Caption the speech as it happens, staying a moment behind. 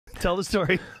Tell the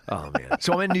story. Oh, man.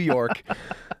 So I'm in New York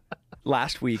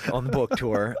last week on the book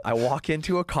tour. I walk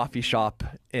into a coffee shop,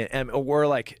 and we're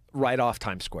like right off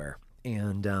Times Square.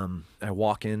 And I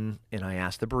walk in and I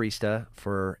ask the barista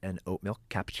for an oat milk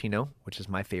cappuccino, which is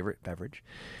my favorite beverage.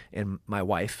 And my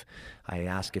wife, I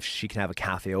ask if she can have a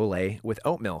cafe au lait with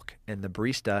oat milk. And the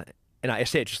barista, and I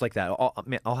say it just like that,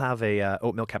 I'll have a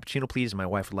oat milk cappuccino, please. And my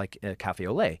wife would like a cafe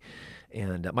au lait.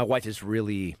 And my wife is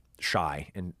really shy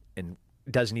and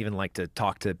doesn't even like to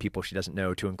talk to people she doesn't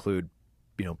know, to include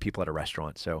people at a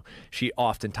restaurant. So she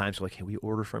oftentimes will like, hey, will you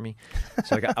order for me?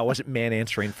 So I wasn't man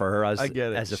answering for her as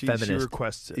a feminist. She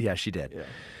requests it. Yeah, she did. Yeah.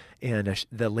 And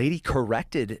the lady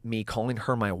corrected me, calling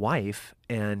her my wife,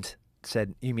 and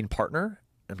said, "You mean partner?"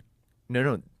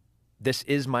 No, this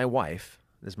is my wife.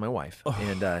 This is my wife. Oh.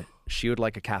 And she would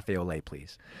like a cafe au lait,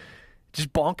 please.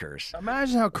 Just bonkers.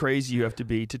 Imagine how crazy you have to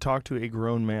be to talk to a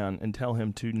grown man and tell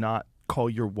him to not call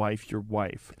your wife.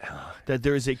 That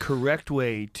there is a correct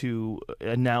way to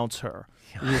announce her.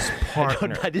 This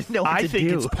partner. I didn't know what to do. I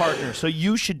think it's partner. So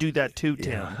you should do that too,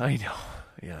 Tim. Yeah, I know.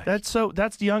 Yeah. That's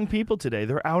the young people today.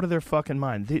 They're out of their fucking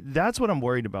mind. That's what I'm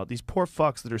worried about. These poor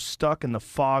fucks that are stuck in the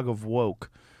fog of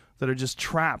woke, that are just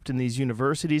trapped in these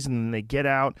universities, and then they get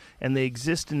out and they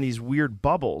exist in these weird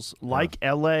bubbles, like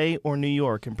LA or New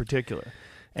York in particular.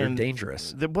 They're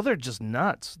dangerous. They're just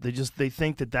nuts. They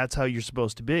think that that's how you're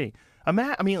supposed to be.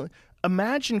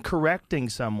 Imagine correcting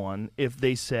someone if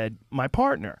they said, my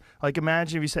partner. Like,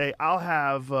 imagine if you say, I'll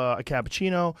have a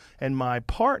cappuccino, and my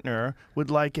partner would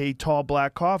like a tall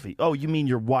black coffee. Oh, you mean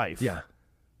your wife? Yeah.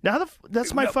 Now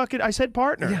that's my fucking, I said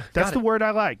partner. Yeah, that's the word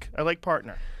I like. I like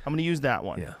partner. I'm going to use that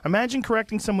one. Yeah. Imagine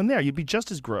correcting someone there. You'd be just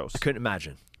as gross. I couldn't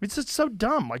imagine. It's just so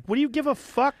dumb. Like, what do you give a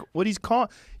fuck what he's calling?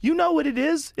 You know what it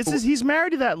is? It says he's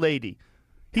married to that lady.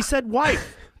 He said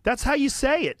wife. That's how you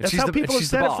say it. That's how people have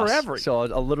said it forever. So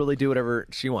I'll literally do whatever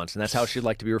she wants, and that's how she'd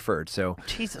like to be referred. So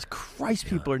Jesus Christ,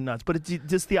 people are nuts. But it's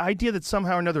just the idea that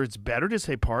somehow or another it's better to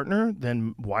say partner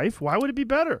than wife. Why would it be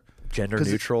better? Gender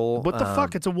neutral. What the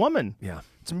fuck? It's a woman. Yeah.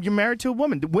 You're married to a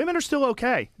woman. Women are still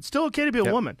okay. It's still okay to be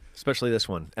a woman. Especially this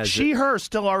one. She, her,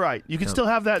 still all right. You can still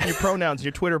have that in your pronouns in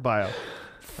your Twitter bio.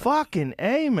 Fucking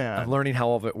A, man. I'm learning how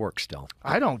all of it works still.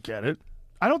 I don't get it.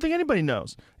 I don't think anybody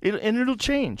knows. And it'll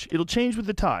change. It'll change with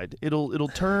the tide. It'll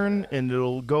turn, and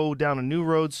it'll go down a new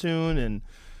road soon, and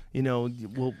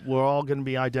we're all going to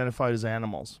be identified as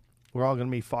animals. We're all going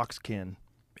to be foxkin.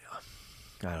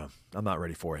 Yeah. I'm not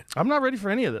ready for it. I'm not ready for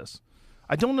any of this.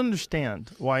 I don't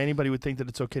understand why anybody would think that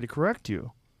it's okay to correct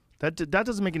you. That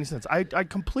doesn't make any sense. I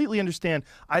completely understand.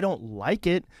 I don't like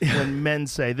it when men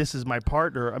say, this is my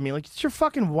partner. I mean, like, it's your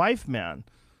fucking wife, man.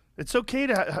 It's okay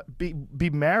to be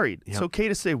married. It's okay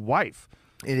to say wife.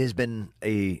 It has been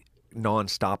a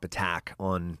nonstop attack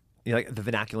on like the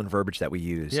vernacular and verbiage that we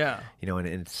use. Yeah. And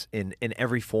it's in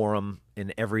every forum,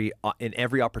 in every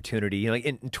opportunity. Like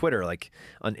in Twitter, like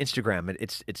on Instagram,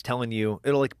 it's telling you,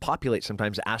 it'll like populate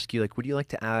sometimes, ask you like, would you like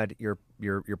to add your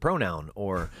pronoun?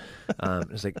 Or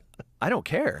it's like, I don't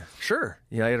care. Sure.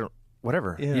 I don't.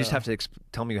 Whatever. Yeah. You just have to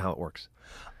tell me how it works.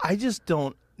 I just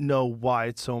don't know why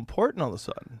it's so important all of a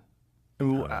sudden.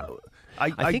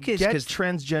 I think it's because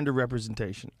transgender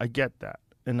representation. I get that.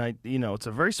 And it's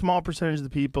a very small percentage of the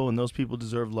people, and those people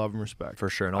deserve love and respect. For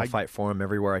sure, and I'll fight for them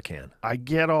everywhere I can. I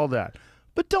get all that.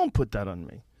 But don't put that on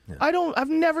me. Yeah. I've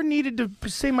never needed to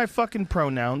say my fucking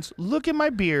pronouns. Look at my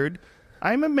beard.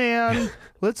 I'm a man.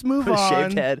 Let's move on.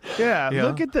 Shaved head. Yeah,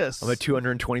 look at this. I'm a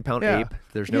 220-pound ape.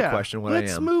 There's no question what I am.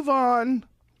 Let's move on.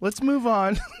 Let's move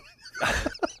on.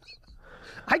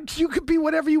 You could be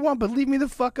whatever you want, but leave me the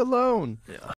fuck alone. Yeah.